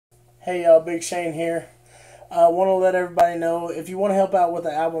Hey y'all, Big Shane here. I want to let everybody know, if you want to help out with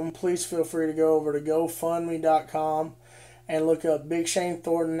the album, please feel free to go over to GoFundMe.com and look up Big Shane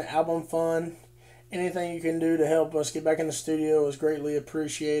Thornton Album Fund. Anything you can do to help us get back in the studio is greatly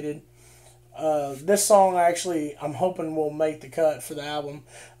appreciated. This song actually, I'm hoping will make the cut for the album.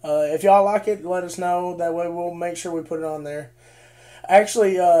 If y'all like it, let us know. That way we'll make sure we put it on there.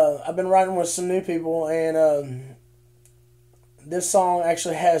 Actually, I've been writing with some new people, and this song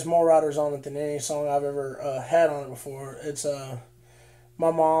actually has more writers on it than any song I've ever had on it before. It's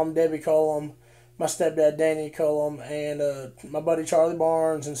my mom, Debby Cullum, my stepdad, Danny Cullum, and my buddy Charlie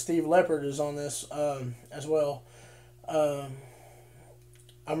Barnes and Steve Leopard is on this as well. I'm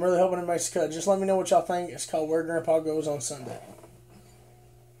really hoping it makes the cut. Just let me know what y'all think. It's called Where Grandpa Goes on Sunday.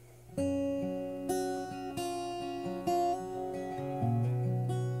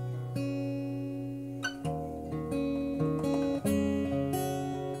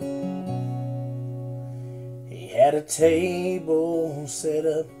 He had a table set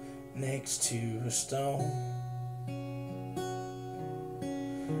up next to a stone,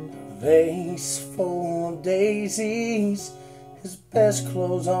 a vase full of daisies, his best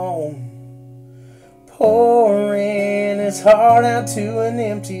clothes on, pouring his heart out to an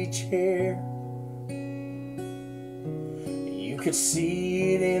empty chair. You could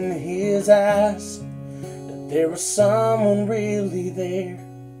see it in his eyes that there was someone really there.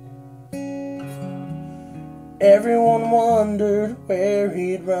 Everyone wondered where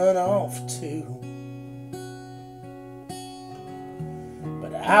he'd run off to,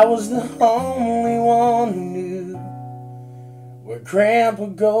 but I was the only one who knew where Grandpa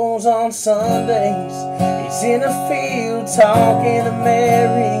goes on Sundays. He's in a field talking to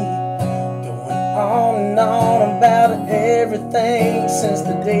Mary, going on and on about everything since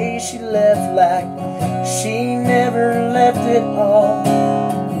the day she left, like she never left at all.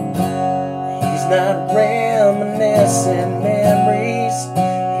 He's not reminiscing memories,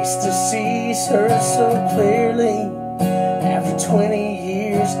 he still sees her so clearly. After 20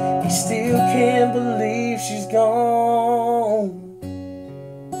 years, he still can't believe she's gone.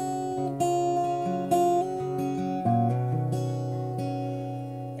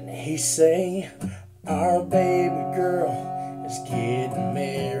 And he say, our baby girl is getting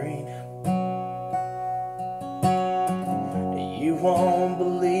married. You won't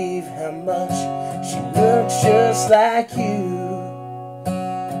believe how much she looks just like you.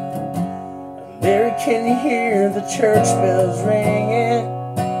 Mary, can you hear the church bells ringing?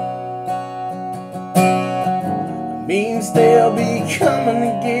 It means they'll be coming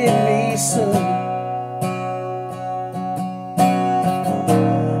to get me soon.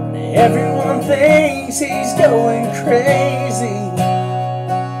 Everyone thinks he's going crazy,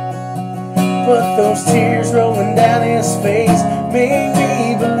 but those tears rolling down his face make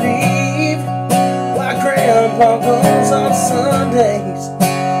me believe why Grandpa goes on Sundays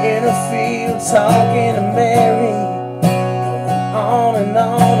in a field talking to Mary, going on and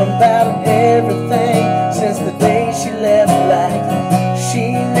on about everything since the day she left, like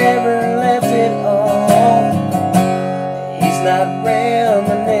she never left at all. He's not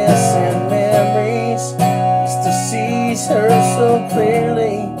reminiscing memories, he still sees her so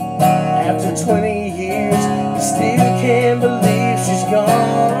clearly. After 20 years, he still can't believe she's gone.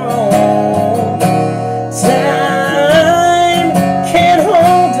 Time can't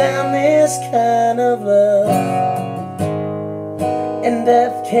hold down this kind of love, and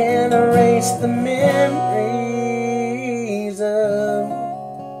death can't erase the memories of.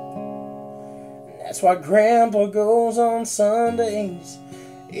 And that's why Grandpa goes on Sundays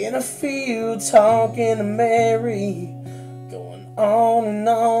in a field talking to Mary, on and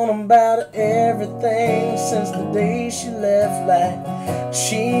on about everything since the day she left, like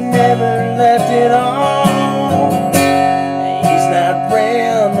she never left at all. He's not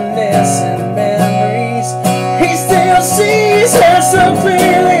reminiscing memories, he still sees her so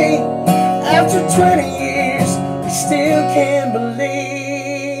clearly. After 20 years, he still can't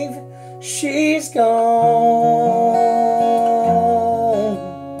believe she's gone.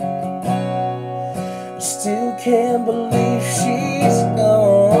 Still can't believe she's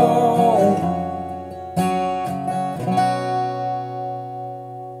gone.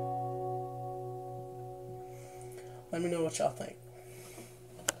 Let me know what y'all think.